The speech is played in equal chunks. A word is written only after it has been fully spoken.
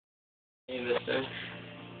This thing.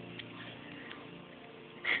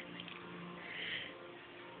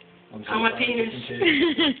 Oh, my penis.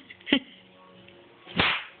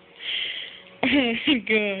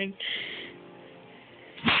 Good.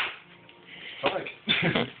 Fuck.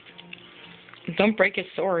 Don't break his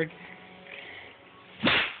sword.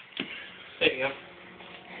 There you go.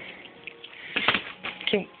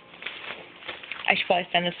 I should probably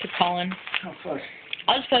send this to Colin. Oh, fuck.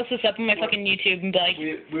 I'll just post this up on my fucking YouTube and be like,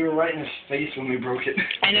 We were right in his face when we broke it.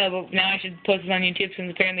 I know, but now I should post this on YouTube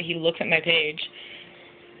since apparently he looks at my page.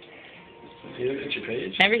 See, it's your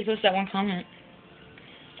page? Remember he posted that one comment.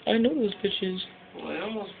 I know those bitches. Well, I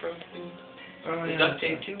almost broke it. Oh, The yeah. duct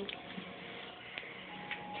tape, too.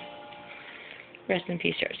 Rest in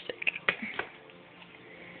peace, Joystick.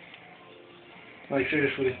 Like,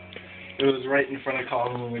 seriously. It was right in front of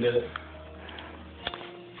Colin when we did it.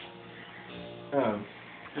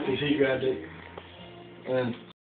 He grabbed it. And then